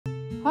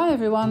Hi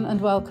everyone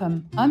and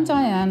welcome. I'm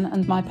Diane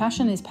and my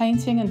passion is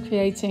painting and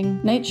creating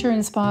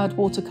nature-inspired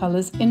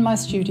watercolours in my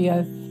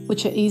studio,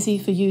 which are easy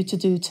for you to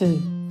do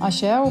too. I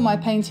share all my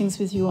paintings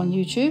with you on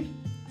YouTube,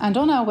 and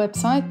on our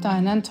website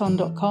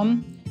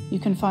dianeanton.com you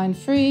can find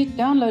free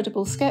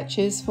downloadable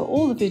sketches for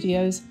all the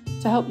videos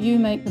to help you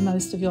make the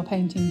most of your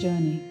painting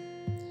journey.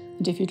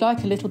 And if you'd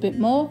like a little bit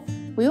more,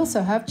 we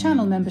also have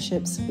channel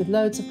memberships with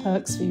loads of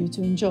perks for you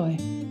to enjoy.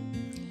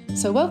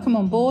 So welcome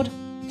on board.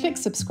 Click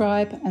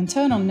subscribe and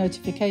turn on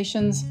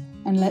notifications,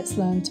 and let's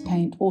learn to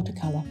paint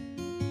watercolour.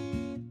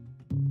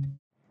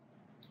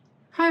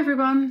 Hi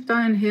everyone,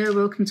 Diane here,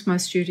 welcome to my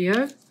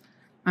studio.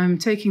 I'm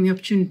taking the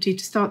opportunity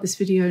to start this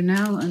video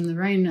now, and the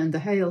rain and the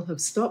hail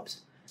have stopped.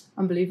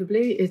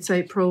 Unbelievably, it's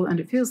April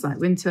and it feels like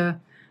winter,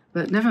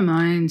 but never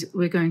mind,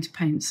 we're going to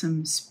paint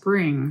some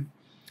spring.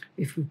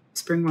 If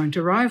spring won't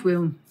arrive,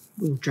 we'll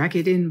drag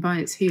it in by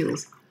its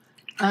heels.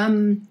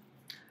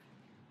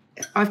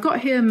 I've got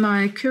here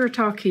my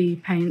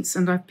Kuretake paints,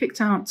 and I've picked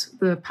out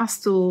the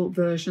pastel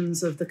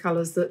versions of the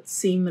colours that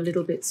seem a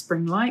little bit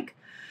spring-like.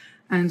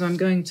 And I'm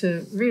going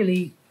to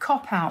really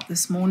cop out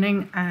this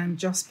morning and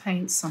just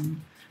paint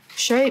some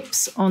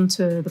shapes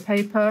onto the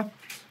paper,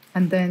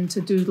 and then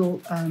to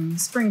doodle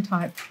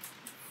spring-type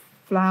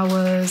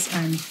flowers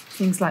and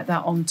things like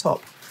that on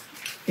top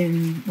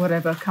in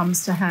whatever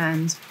comes to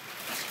hand.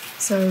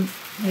 So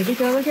here we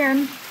go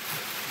again.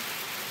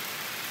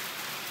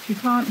 If you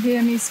can't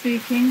hear me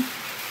speaking,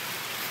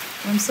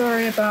 I'm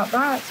sorry about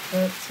that,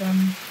 but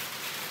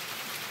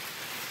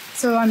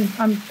so I'm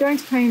going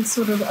to paint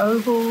sort of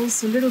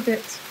ovals, a little bit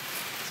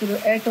sort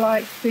of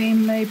egg-like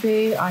theme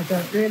maybe. I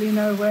don't really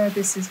know where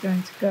this is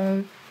going to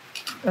go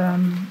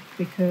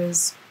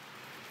because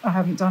I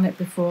haven't done it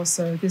before,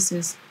 so this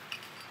is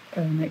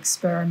an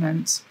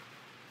experiment.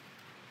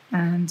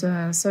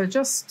 And so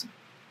just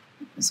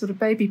sort of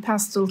baby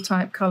pastel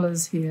type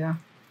colours here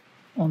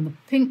on the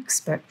pink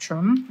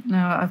spectrum.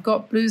 Now I've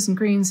got blues and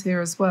greens here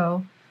as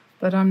well,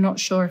 but I'm not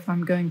sure if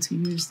I'm going to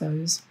use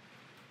those.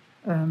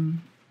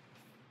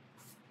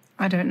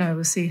 I don't know,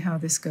 we'll see how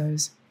this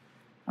goes.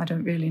 I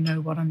don't really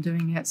know what I'm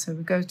doing yet, so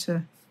we'll go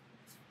to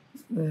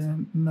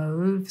the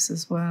mauves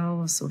as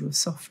well, sort of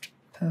soft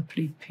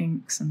purpley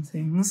pinks and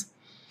things.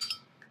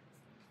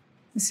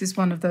 This is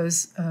one of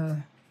those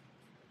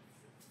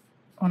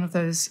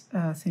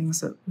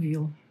things that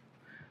we'll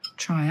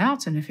try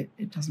out, and if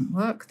it doesn't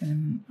work,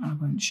 then I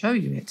won't show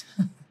you it.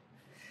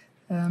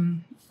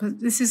 But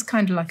this is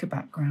kind of like a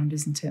background,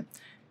 isn't it?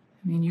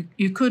 I mean,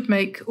 you could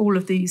make all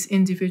of these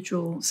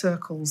individual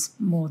circles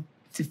more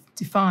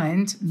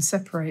defined and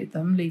separate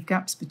them, leave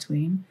gaps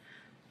between,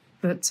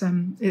 but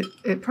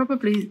it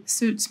probably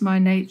suits my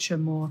nature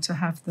more to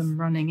have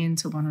them running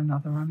into one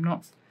another. I'm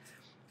not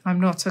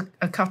a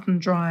cut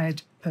and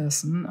dried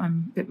person.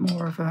 I'm a bit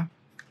more of a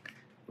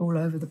all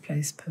over the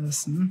place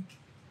person.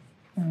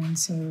 And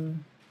so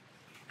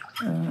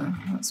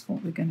that's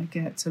what we're going to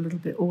get, a little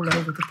bit all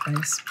over the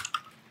place.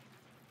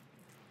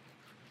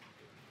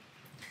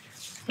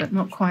 But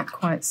not perhaps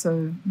quite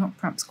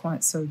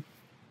so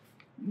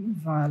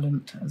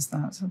violent as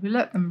that. So we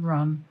let them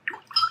run.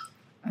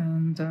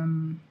 And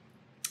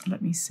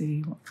let me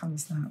see, what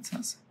colour's that?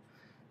 That's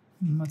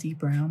muddy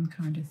brown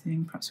kind of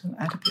thing. Perhaps we'll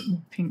add a bit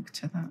more pink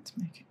to that to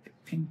make it a bit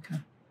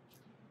pinker.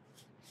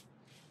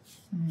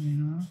 There we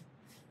are.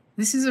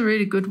 This is a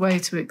really good way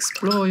to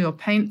explore your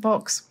paint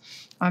box.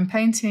 I'm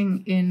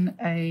painting in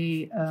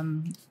a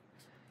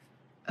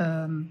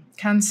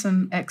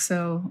Canson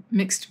XL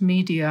mixed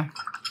media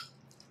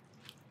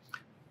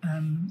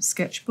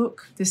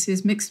sketchbook. This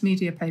is mixed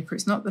media paper.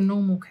 It's not the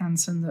normal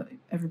Canson that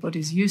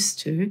everybody's used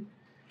to.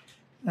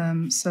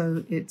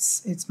 So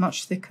it's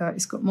much thicker,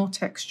 it's got more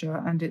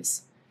texture, and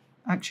it's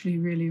actually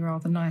really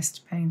rather nice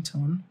to paint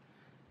on.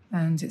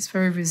 And it's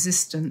very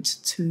resistant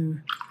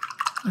to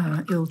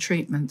ill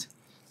treatment.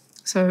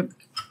 So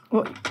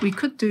what we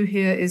could do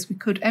here is we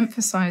could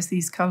emphasize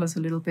these colours a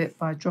little bit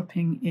by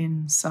dropping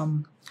in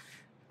some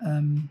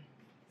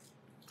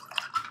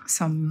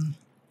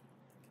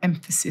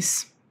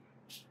emphasis.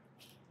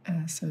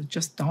 So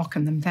just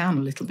darken them down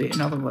a little bit, in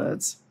other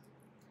words,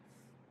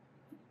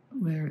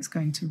 where it's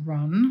going to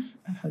run,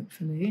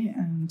 hopefully,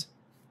 and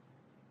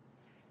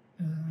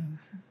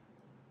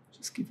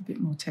just give a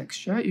bit more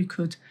texture. You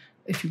could,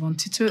 if you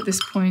wanted to, at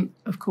this point,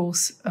 of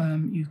course,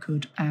 you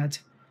could add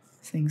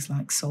things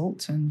like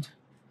salt and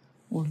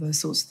all of those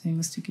sorts of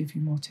things to give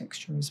you more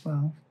texture as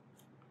well.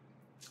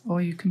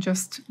 Or you can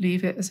just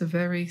leave it as a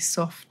very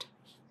soft,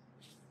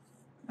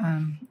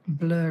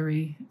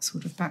 blurry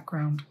sort of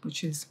background,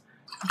 which is,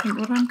 I think,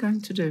 what I'm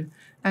going to do.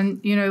 And,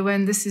 you know,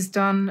 when this is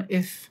done,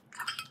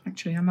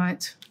 actually I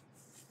might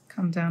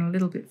come down a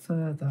little bit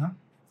further.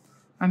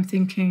 I'm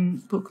thinking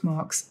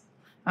bookmarks.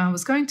 I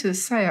was going to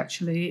say,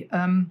 actually,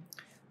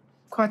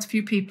 quite a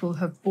few people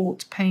have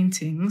bought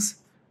paintings,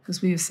 because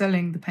we are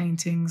selling the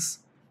paintings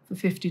for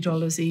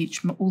 $50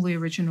 each, all the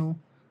original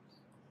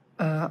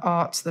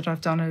art that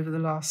I've done over the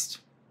last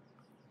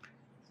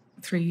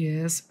 3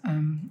 years.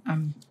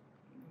 I'm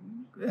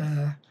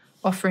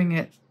offering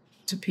it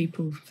to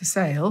people for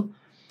sale,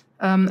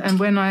 And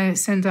when I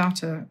send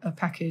out a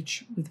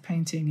package with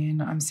painting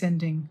in, I'm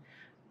sending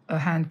a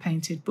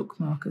hand-painted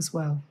bookmark as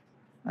well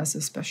as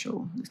a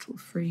special little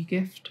free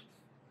gift.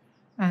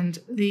 And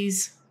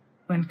these,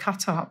 when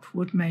cut up,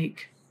 would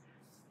make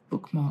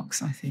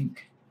bookmarks, I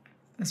think,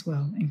 as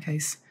well, in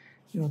case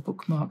you're a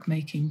bookmark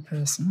making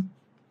person.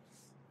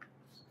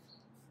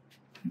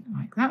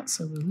 Like that,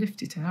 so we'll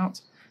lift it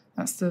out.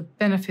 That's the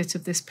benefit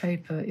of this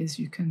paper, is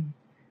you can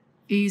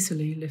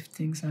easily lift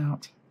things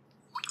out.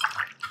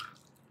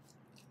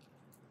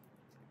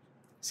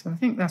 So I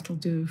think that'll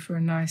do for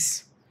a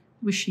nice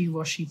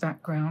wishy-washy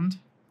background.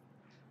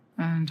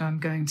 And I'm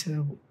going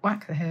to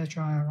whack the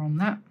hairdryer on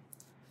that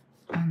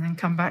and then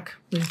come back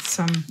with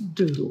some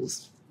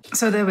doodles.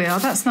 So there we are,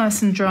 that's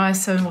nice and dry.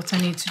 So what I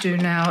need to do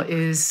now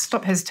is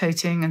stop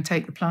hesitating and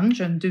take the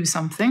plunge and do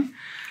something.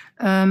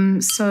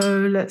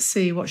 So let's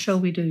see, what shall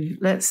we do?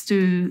 Let's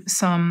do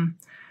some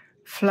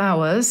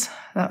flowers.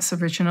 That's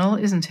original,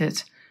 isn't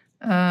it?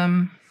 What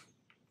I'm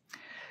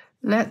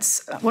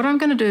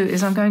going to do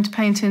is I'm going to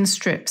paint in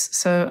strips.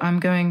 So I'm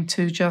going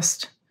to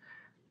just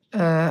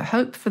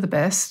hope for the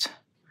best.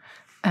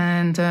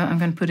 And I'm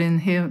going to put in,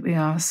 here we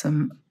are,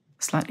 some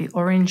slightly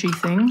orangey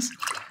things.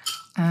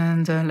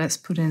 And let's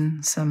put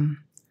in some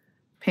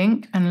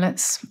pink and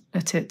let's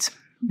let it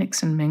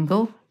mix and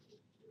mingle.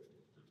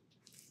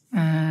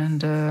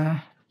 And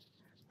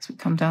as we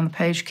come down the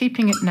page,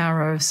 keeping it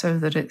narrow so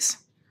that it's,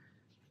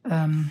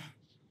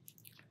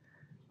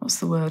 what's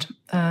the word?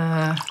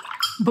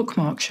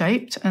 Bookmark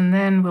shaped. And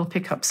then we'll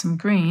pick up some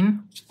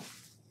green,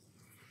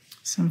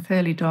 some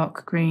fairly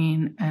dark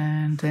green,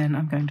 and then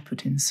I'm going to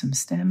put in some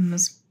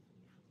stems.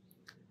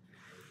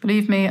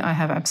 Believe me, I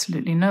have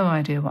absolutely no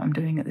idea what I'm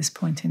doing at this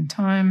point in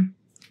time.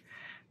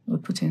 We'll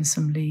put in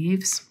some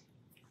leaves.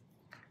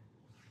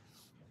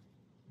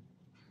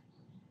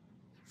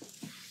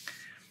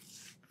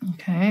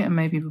 Okay, and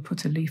maybe we'll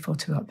put a leaf or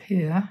two up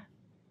here.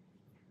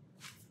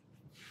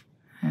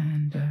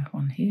 And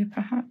one here,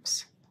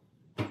 perhaps.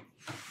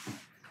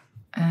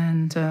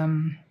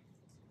 And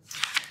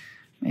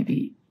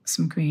maybe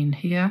some green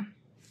here.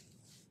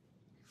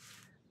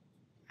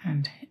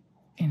 And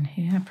in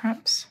here,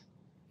 perhaps.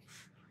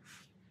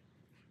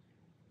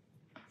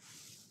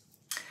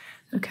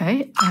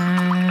 Okay,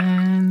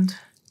 and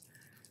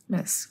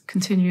let's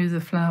continue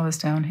the flowers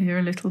down here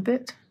a little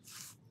bit.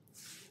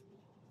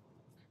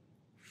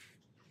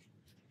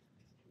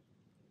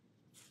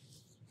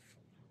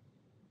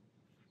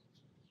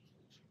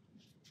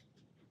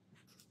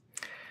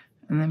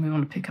 And then we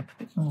want to pick up a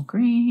bit more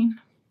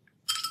green.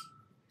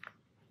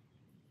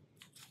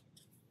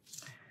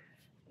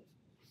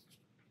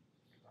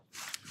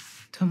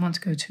 Don't want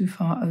to go too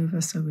far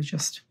over, so we'll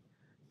just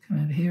come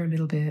over here a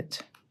little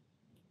bit.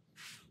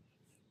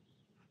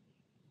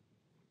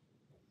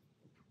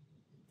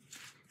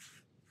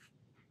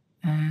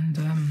 And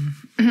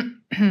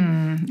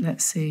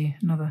let's see,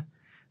 another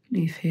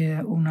leaf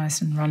here, all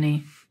nice and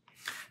runny,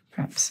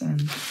 perhaps,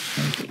 and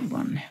maybe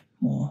one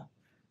more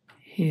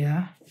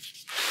here.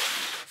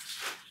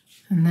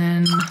 And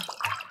then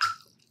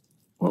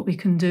what we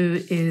can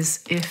do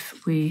is,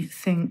 if we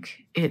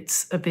think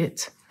it's a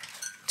bit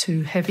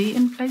too heavy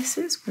in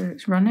places where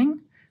it's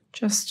running,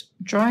 just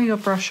dry your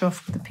brush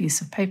off with a piece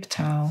of paper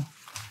towel,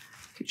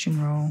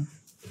 kitchen roll,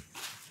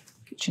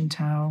 kitchen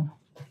towel,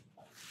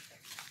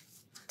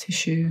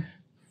 tissue,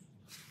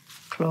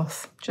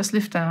 cloth, just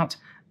lift out.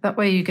 That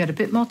way you get a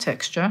bit more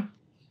texture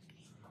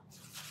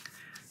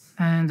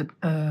and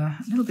a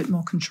little bit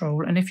more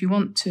control. And if you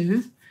want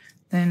to,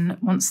 then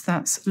once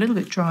that's a little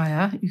bit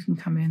drier, you can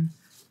come in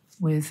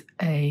with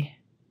a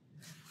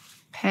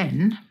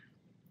pen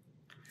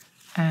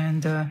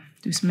and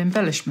do some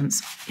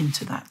embellishments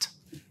into that.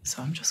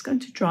 So I'm just going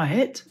to dry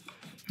it.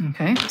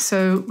 Okay,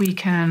 so we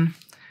can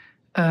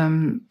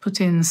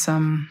put in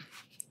some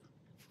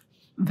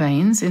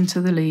veins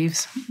into the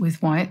leaves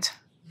with white,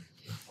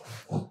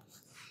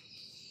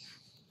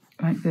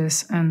 like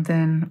this, and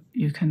then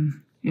you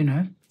can, you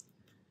know,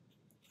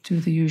 do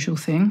the usual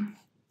thing,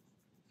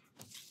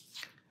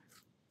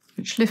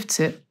 which lifts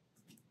it,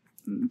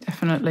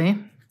 definitely.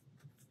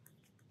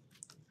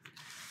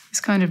 This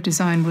kind of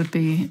design would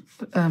be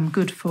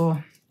good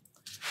for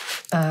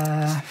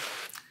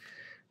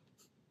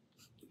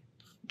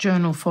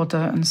journal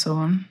fodder and so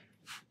on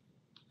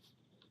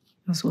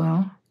as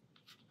well.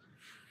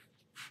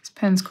 This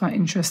pen's quite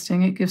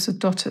interesting. It gives a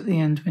dot at the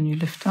end when you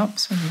lift up,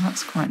 so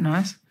that's quite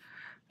nice.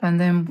 And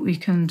then we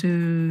can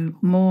do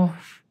more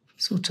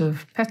sort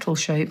of petal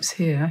shapes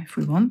here if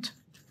we want.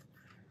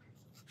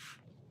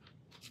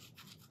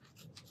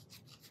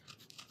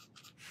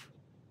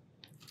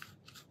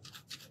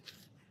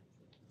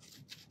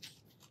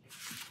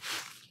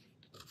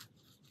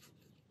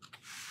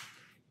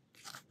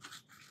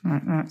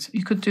 Like that.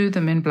 You could do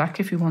them in black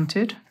if you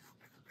wanted.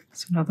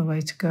 That's another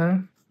way to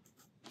go.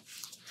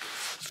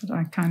 But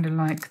I kind of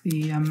like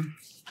the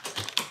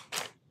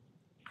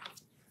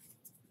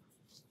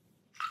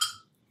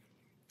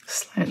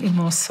slightly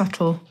more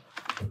subtle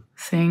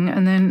thing.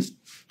 And then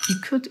you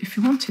could, if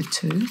you wanted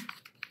to,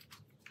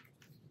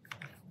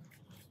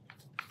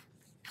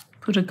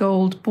 put a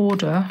gold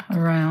border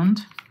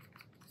around.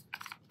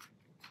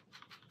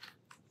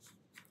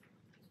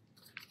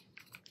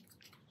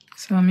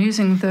 So I'm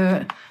using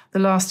the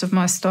last of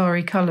my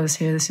starry colours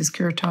here. This is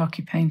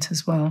Kuretake paint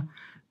as well.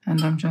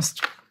 And I'm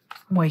just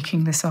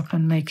waking this up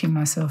and making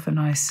myself a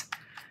nice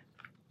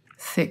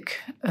thick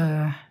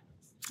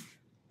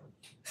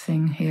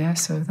thing here.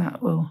 So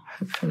that will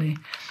hopefully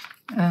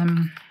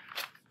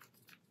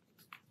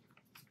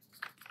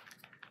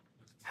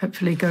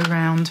go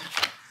round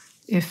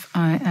if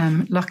I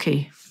am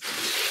lucky.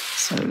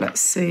 So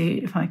let's see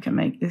if I can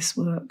make this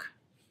work.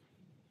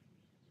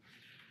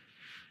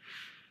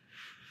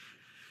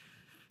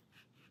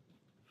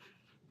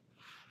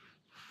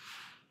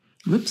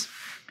 Whoops.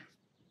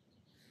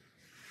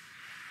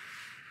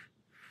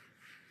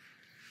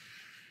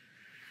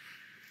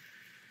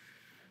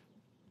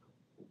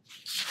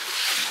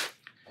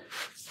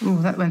 Oh,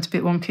 that went a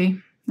bit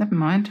wonky. Never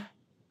mind.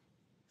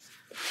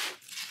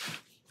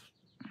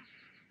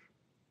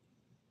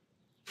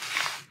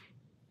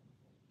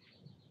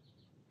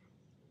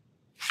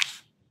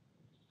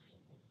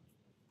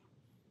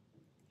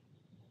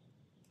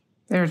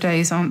 There are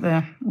days, aren't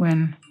there,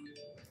 when,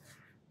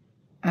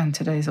 and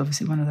today's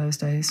obviously one of those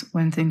days,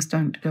 when things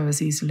don't go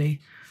as easily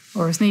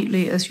or as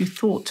neatly as you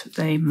thought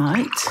they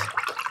might.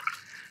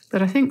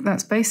 But I think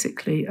that's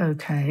basically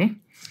okay.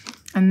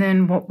 And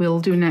then what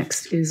we'll do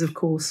next is, of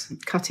course,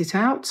 cut it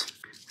out.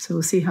 So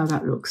we'll see how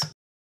that looks.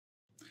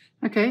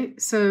 Okay,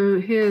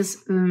 so here's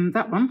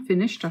that one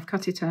finished. I've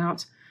cut it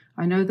out.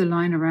 I know the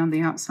line around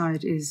the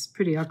outside is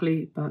pretty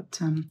ugly,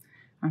 but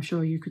I'm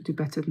sure you could do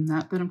better than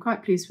that. But I'm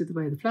quite pleased with the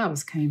way the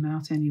flowers came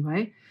out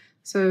anyway.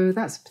 So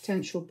that's a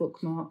potential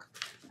bookmark.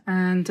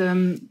 And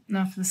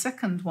now for the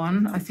second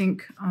one, I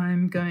think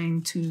I'm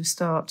going to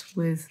start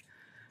with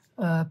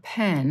a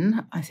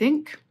pen, I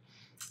think.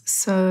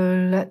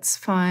 So let's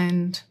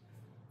find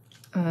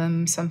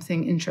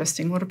something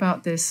interesting. What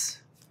about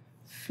this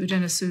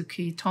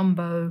Fudenosuke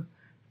Tombow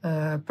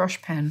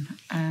brush pen?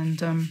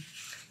 And I'm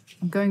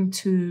going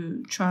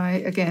to try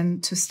again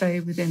to stay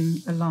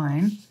within a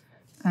line.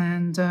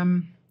 And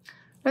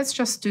let's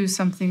just do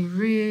something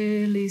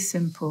really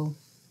simple.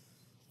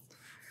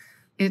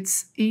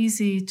 It's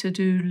easy to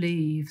do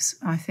leaves.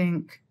 I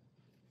think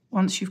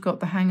once you've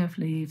got the hang of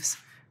leaves,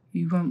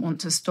 you won't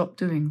want to stop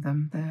doing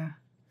them. They're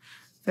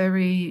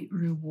very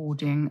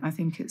rewarding. I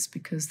think it's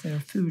because they're a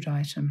food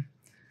item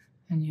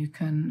and you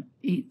can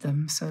eat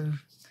them. So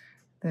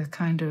they're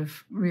kind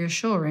of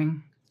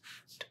reassuring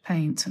to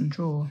paint and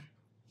draw.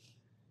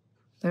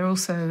 They're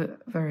also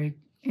very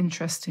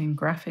interesting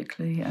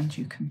graphically, and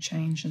you can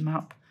change them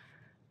up,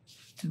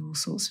 do all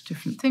sorts of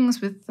different things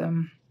with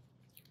them,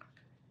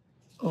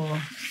 or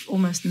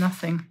almost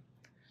nothing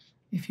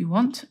if you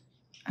want.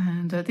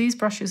 And these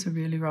brushes are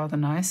really rather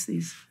nice.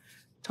 These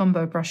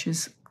Tombow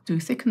brushes do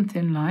thick and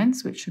thin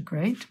lines, which are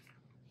great.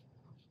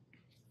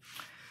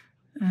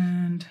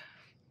 And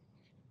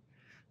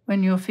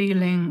when you're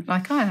feeling,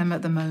 like I am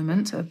at the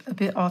moment, a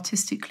bit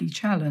artistically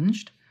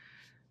challenged,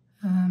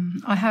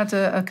 I had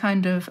a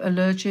kind of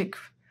allergic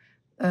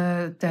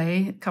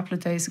day a couple of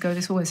days ago.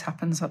 This always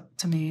happens up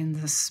to me in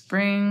the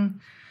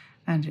spring,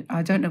 and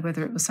I don't know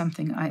whether it was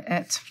something I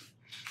ate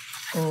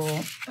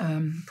or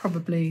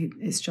probably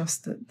it's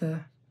just that the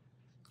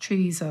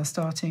trees are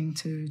starting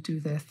to do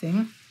their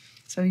thing.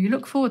 So you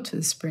look forward to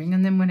the spring,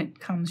 and then when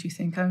it comes you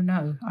think, oh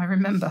no, I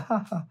remember,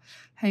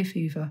 hay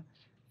fever,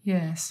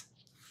 yes.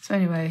 So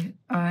anyway,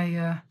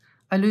 I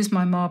lose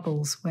my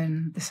marbles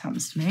when this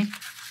happens to me,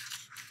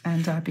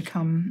 and I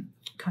become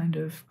kind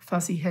of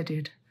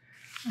fuzzy-headed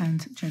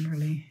and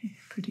generally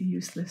pretty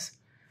useless.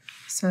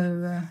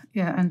 So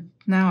yeah, and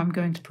now I'm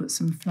going to put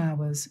some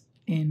flowers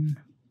in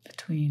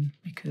between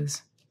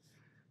because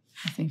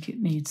I think it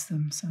needs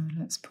them. So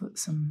let's put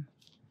some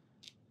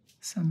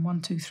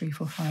 1, 2, 3,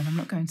 4, 5. I'm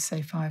not going to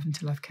say 5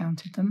 until I've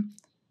counted them.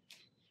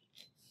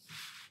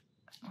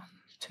 1,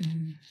 2,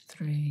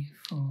 3,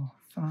 4,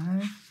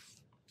 5.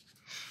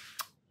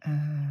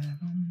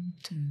 1,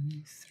 2,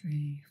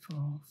 3,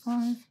 4,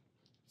 5.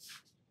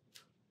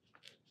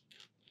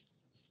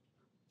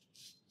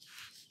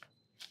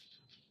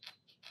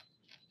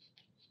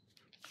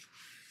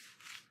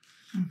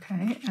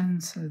 Okay,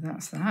 and so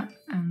that's that.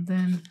 And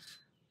then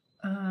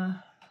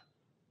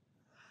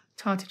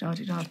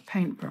ta-di-da-di-da,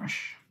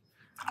 paintbrush.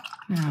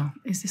 Now,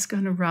 is this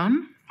going to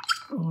run,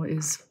 or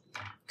is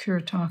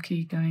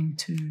Kuretake going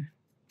to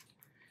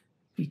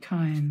be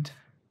kind?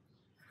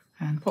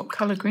 And what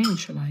colour green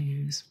shall I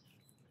use?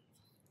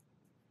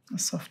 A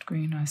soft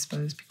green, I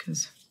suppose,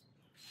 because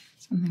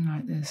something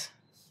like this.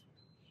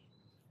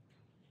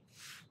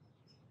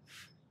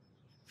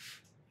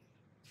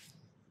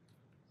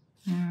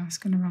 Yeah, it's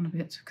going to run a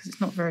bit because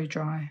it's not very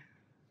dry.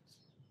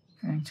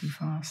 Going too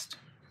fast.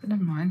 But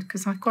never mind,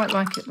 because I quite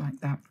like it like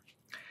that.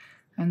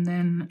 And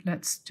then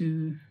let's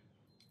do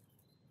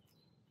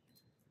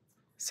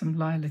some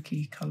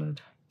lilac-y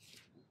coloured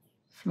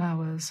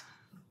flowers.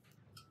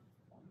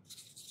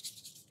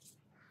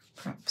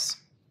 Perhaps.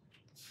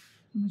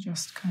 And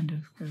just kind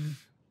of go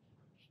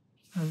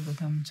over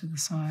them to the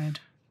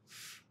side.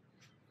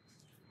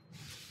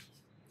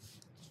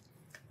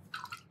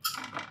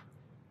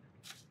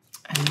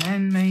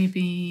 then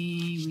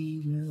maybe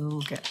we will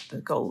get the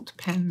gold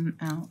pen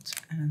out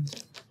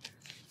and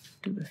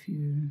do a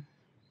few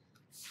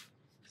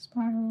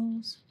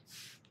spirals.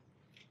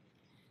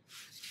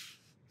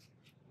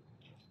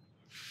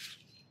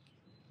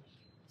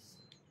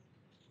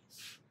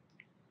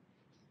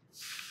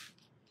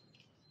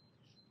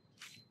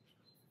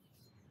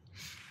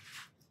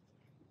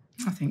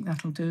 I think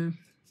that'll do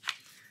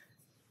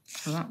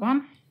for that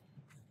one.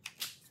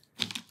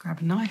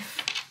 Grab a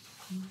knife.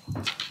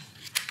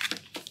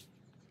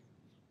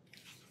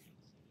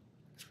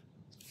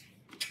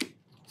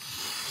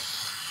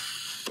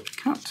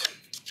 Cut.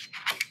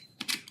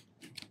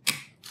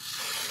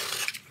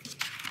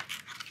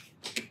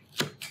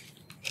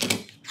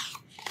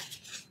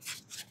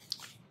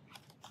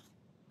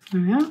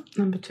 There we are,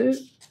 number 2.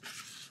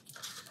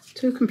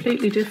 2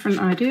 completely different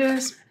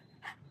ideas.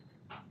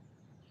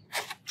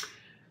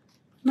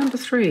 Number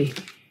 3.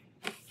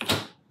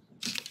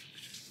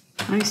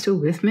 Are you still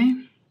with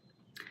me?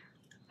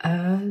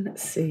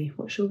 Let's see,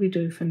 what shall we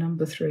do for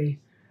number 3?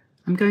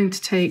 I'm going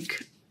to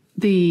take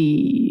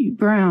the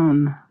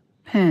brown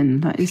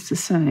pen, that is to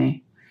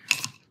say,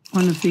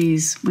 one of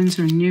these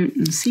Winsor &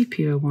 Newton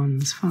sepia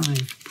ones,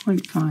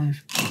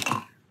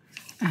 5.5.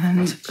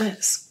 And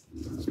let's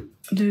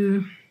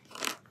do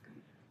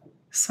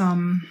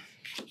some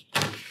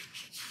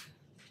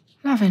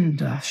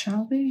lavender,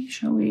 shall we?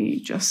 Shall we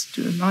just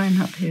do a line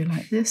up here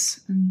like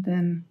this and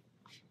then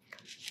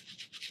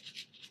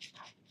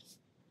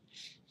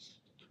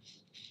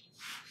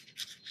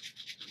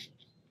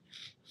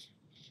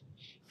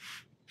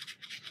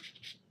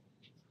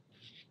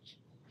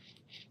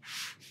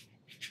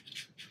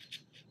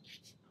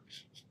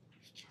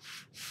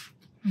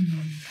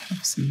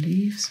have some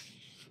leaves.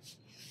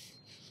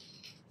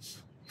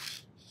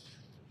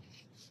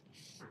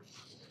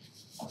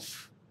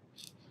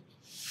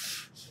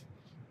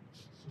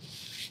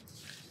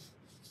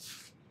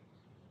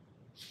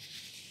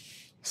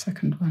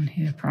 Second one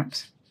here,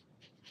 perhaps.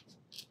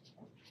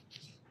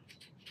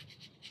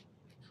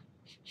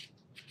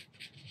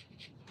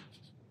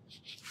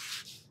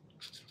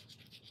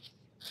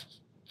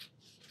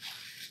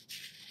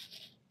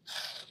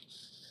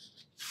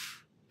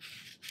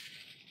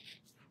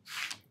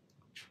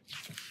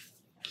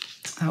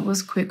 That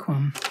was a quick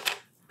one.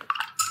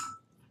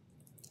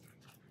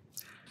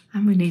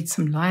 And we need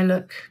some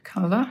lilac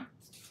colour,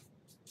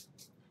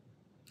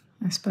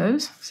 I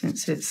suppose,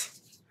 since it's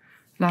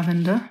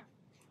lavender.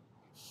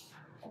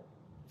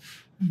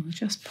 And we'll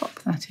just pop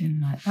that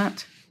in like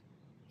that.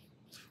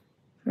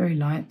 Very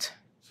light.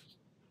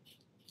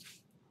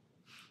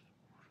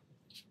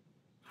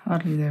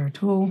 Hardly there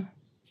at all.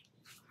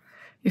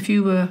 If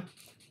you were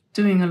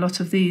doing a lot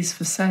of these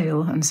for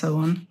sale and so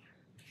on,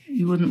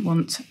 you wouldn't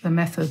want a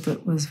method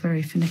that was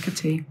very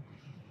finicky.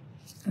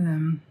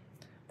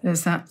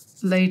 There's that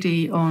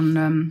lady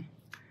on,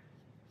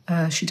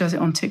 she does it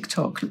on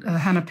TikTok,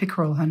 Hannah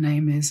Pickerel her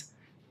name is,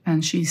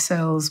 and she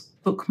sells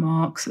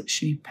bookmarks that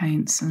she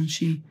paints, and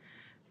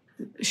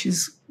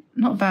she's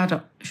not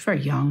bad, she's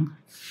very young,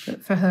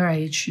 but for her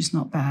age she's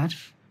not bad.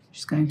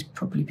 She's going to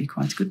probably be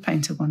quite a good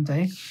painter one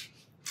day.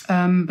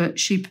 But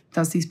she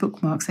does these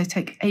bookmarks, they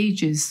take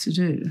ages to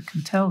do. I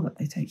can tell that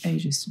they take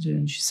ages to do,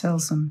 and she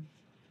sells them.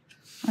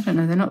 I don't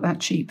know, they're not that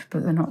cheap,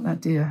 but they're not that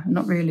dear.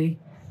 Not really,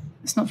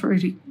 it's not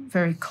really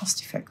very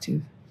cost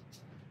effective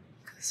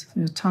because of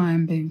your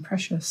time being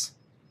precious.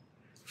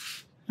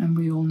 And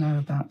we all know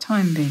about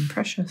time being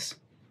precious,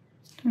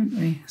 don't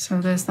we? So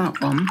there's that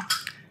one.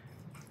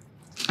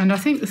 And I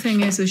think the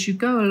thing is, as you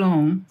go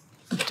along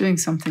with doing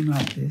something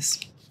like this,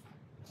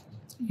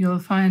 you'll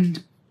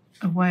find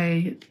a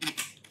way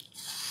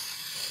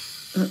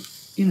that,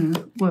 you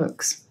know,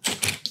 works.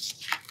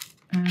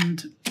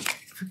 And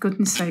for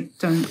goodness sake,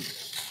 don't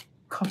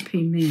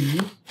copy me,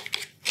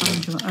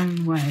 find your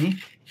own way.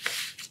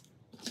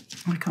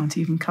 I can't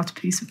even cut a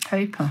piece of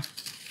paper.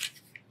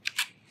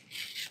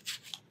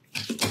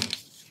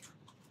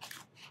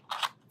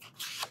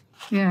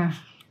 Yeah,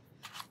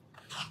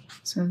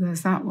 so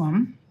there's that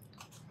one,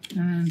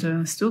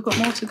 and still got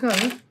more to go,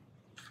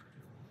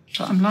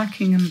 but I'm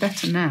liking them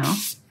better now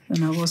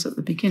than I was at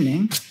the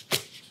beginning.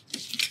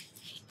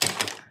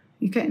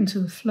 You get into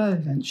the flow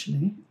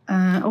eventually.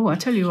 Oh, I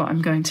tell you what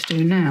I'm going to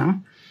do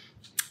now.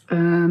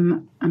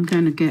 I'm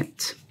going to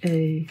get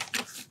a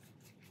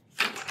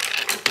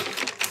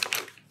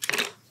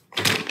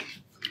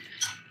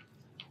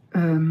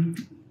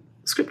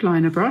script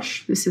liner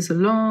brush. This is a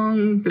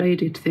long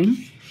bladed thing.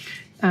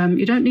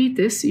 You don't need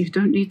this, you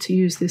don't need to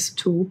use this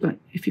at all, but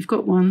if you've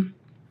got one,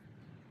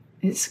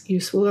 it's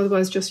useful.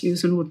 Otherwise, just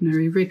use an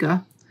ordinary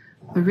rigger.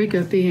 A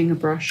rigger being a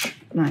brush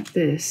like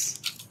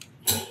this.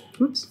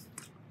 Oops.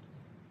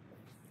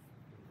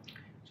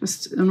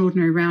 Just an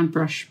ordinary round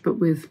brush, but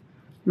with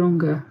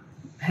longer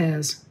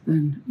hairs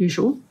than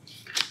usual.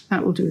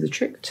 That will do the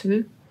trick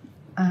too.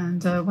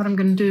 And what I'm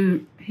going to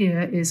do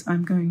here is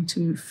I'm going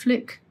to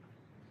flick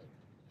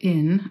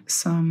in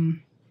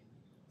some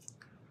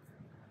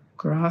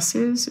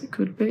grasses, it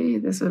could be.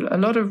 There's a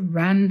lot of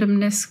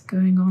randomness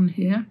going on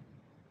here.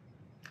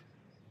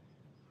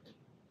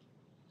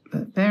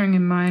 But bearing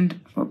in mind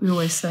what we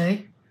always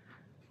say,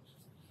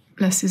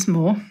 less is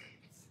more.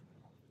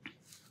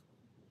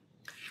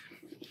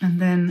 And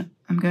then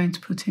I'm going to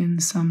put in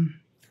some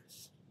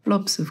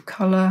blobs of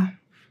colour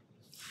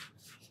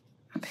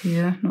up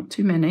here, not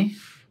too many.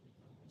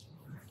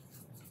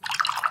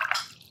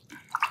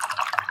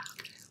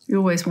 You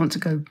always want to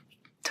go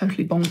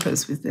totally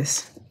bonkers with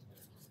this.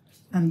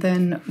 And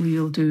then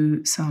we'll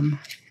do some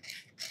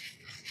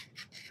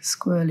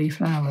squirrely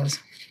flowers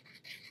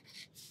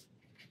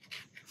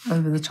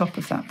over the top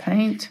of that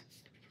paint,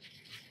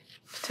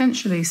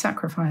 potentially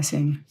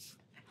sacrificing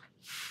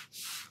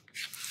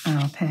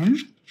our pen,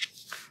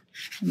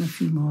 and a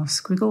few more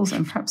squiggles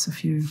and perhaps a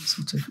few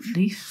sort of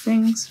leaf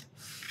things.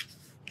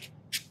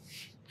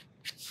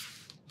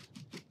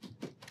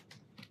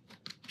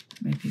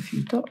 Maybe a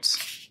few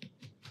dots.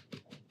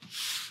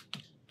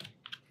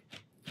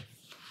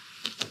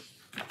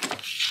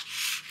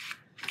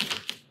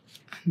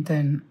 And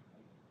then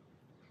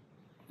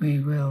we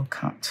will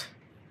cut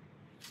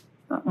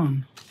that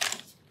one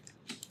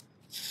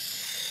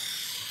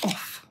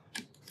off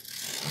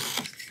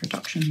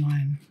production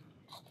line.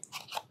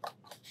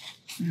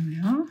 There we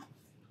are.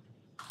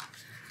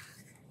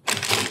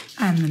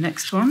 And the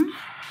next one,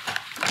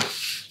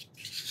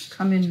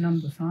 come in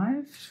number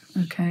 5.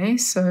 Okay,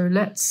 so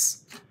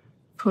let's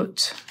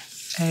put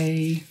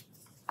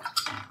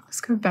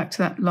let's go back to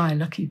that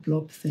lilac-y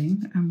blob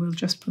thing, and we'll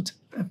just put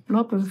a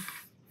blob of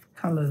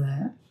colour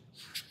there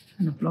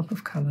and a blob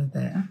of colour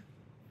there.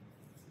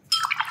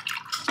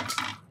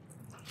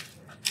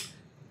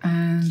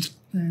 And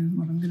then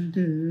what I'm going to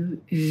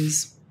do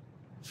is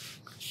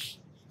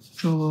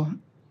draw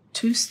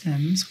 2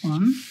 stems,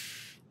 1,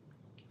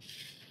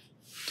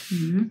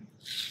 2,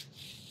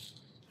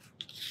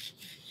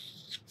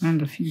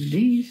 and a few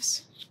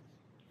leaves.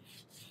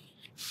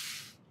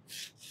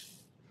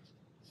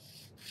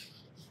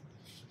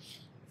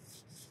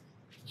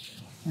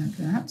 Like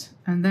that.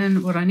 And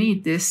then what I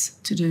need this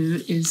to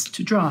do is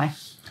to dry.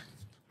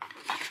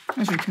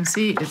 As you can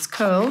see, it's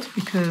curled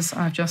because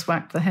I've just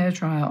whacked the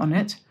hairdryer on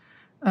it,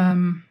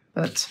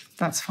 but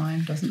that's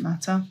fine, doesn't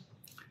matter.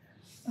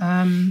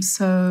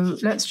 So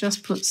let's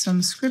just put some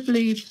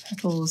scribbly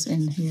petals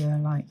in here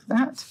like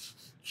that,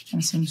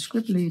 and some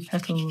scribbly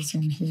petals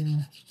in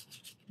here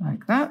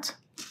like that.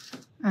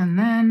 And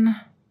then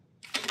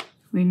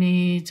we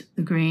need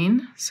the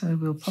green, so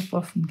we'll pop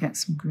off and get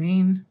some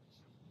green.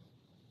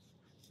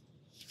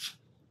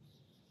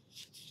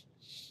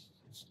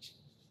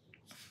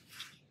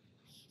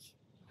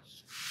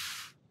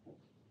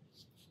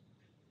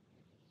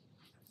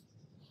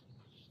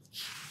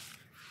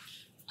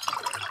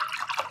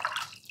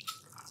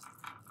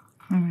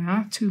 There we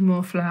are, 2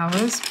 more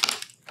flowers.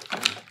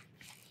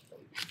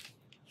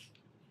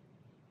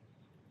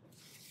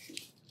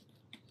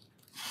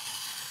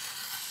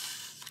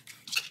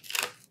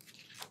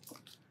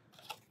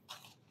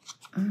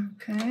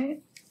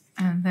 Okay,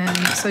 and then,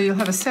 so you'll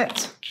have a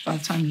set by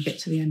the time you get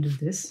to the end of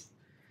this.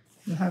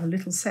 You'll have a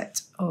little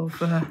set of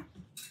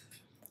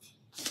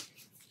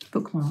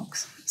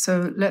bookmarks.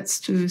 So let's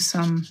do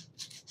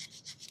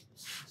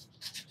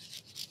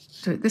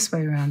it this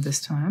way around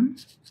this time.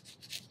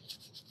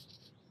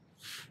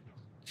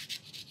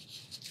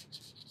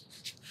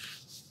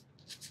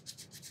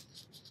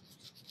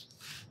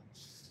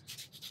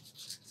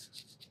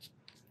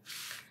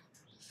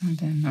 And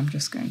then I'm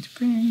just going to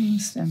bring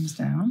stems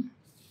down.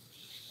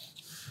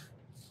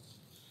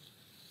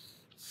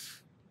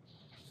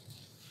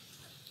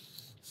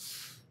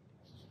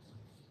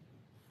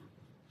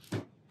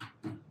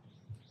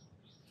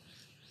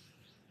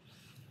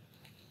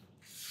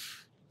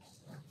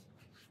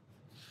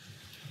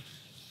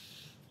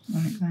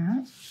 Like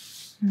that.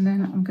 And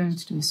then I'm going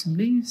to do some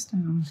leaves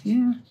down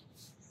here.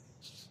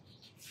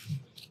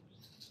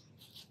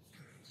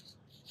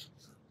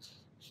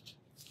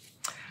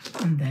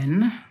 And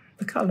then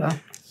the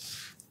colour.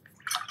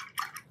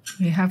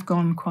 We have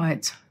gone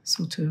quite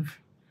sort of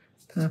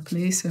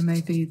purpley, so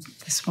maybe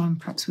this one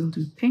perhaps we'll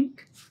do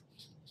pink.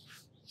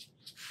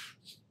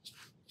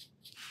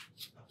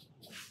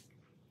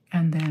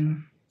 And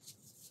then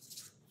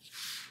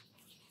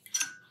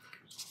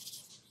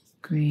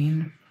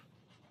green.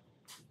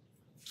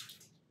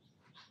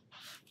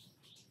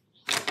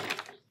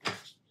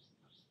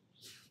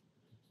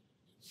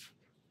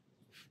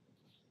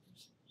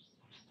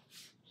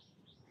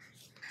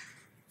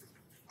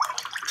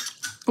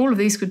 All of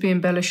these could be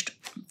embellished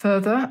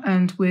further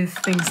and with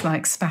things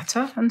like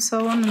spatter and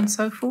so on and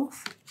so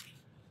forth.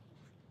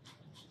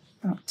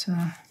 But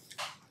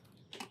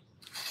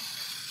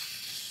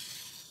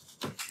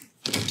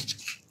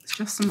it's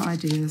just some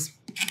ideas.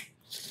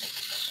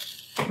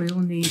 We all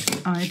need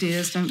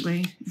ideas, don't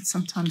we? It's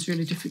sometimes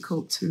really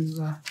difficult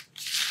to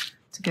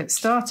get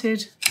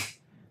started.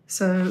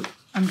 So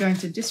I'm going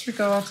to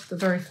disregard the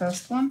very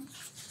first one,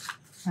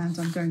 and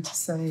I'm going to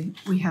say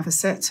we have a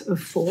set of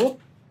 4.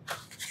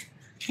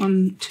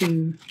 1,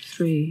 2,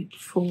 3,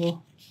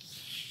 4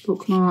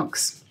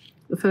 bookmarks.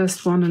 The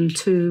first 1 and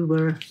 2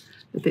 were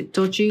a bit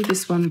dodgy.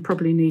 This one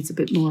probably needs a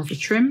bit more of a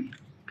trim,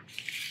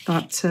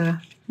 but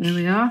There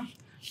we are.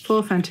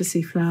 4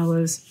 fantasy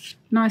flowers,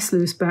 nice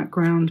loose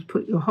background.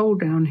 Put your hole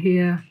down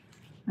here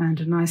and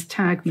a nice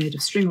tag made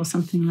of string or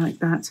something like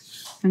that.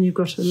 And you've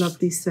got a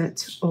lovely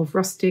set of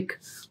rustic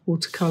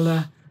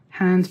watercolor,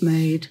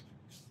 handmade,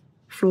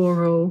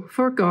 floral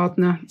for a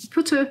gardener.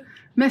 Put a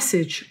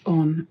message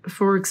on.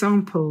 For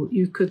example,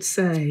 you could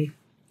say,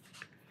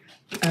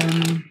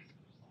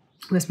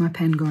 where's my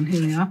pen gone?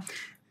 Here we are.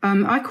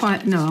 I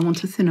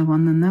want a thinner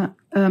one than that.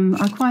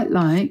 I quite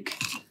like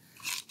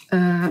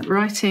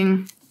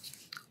writing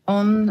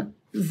on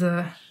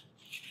the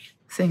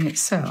thing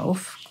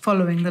itself,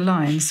 following the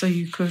lines. So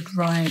you could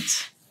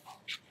write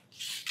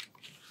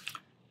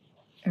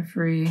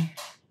every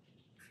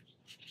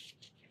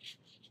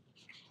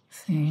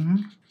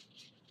thing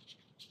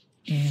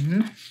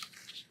in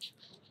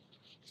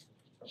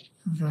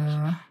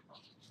the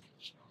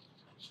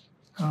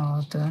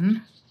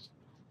garden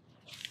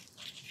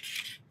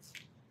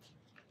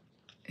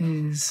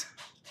is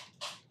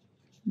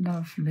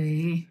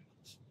lovely,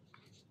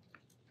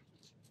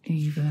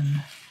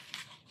 even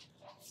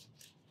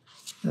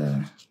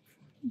the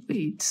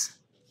weeds.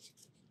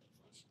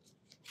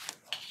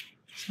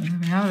 So there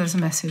we are, there's a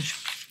message.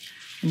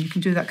 And you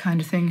can do that kind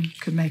of thing. You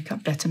could make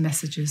up better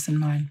messages than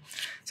mine.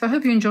 So I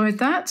hope you enjoyed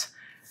that.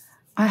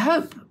 I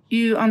hope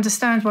you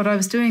understand what I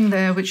was doing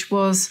there, which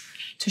was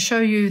to show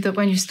you that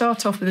when you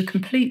start off with a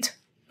complete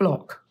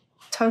block,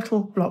 total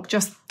block,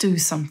 just do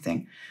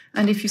something.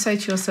 And if you say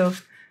to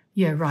yourself,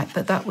 yeah, right,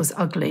 but that was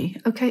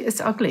ugly. Okay,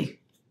 it's ugly.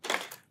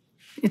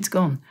 It's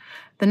gone.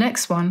 The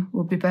next one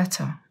will be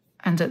better.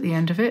 And at the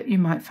end of it, you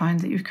might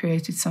find that you've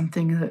created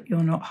something that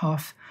you're not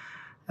half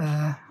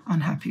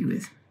unhappy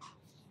with.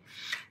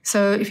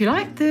 So if you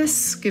like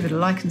this, give it a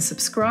like and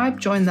subscribe.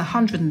 Join the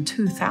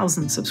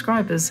 102,000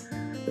 subscribers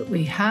that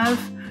we have,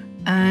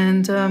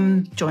 and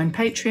join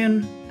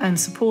Patreon and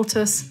support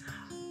us,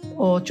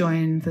 or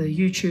join the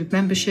YouTube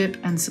membership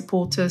and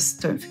support us.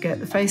 Don't forget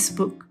the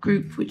Facebook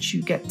group, which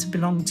you get to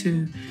belong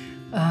to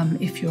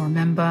if you're a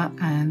member,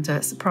 and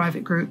it's a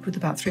private group with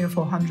about 300 or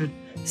 400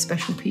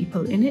 special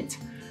people in it.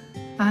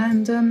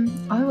 And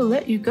I will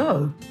let you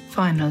go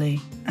finally,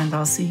 and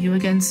I'll see you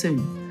again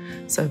soon.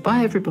 So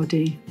bye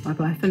everybody, bye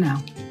bye for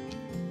now.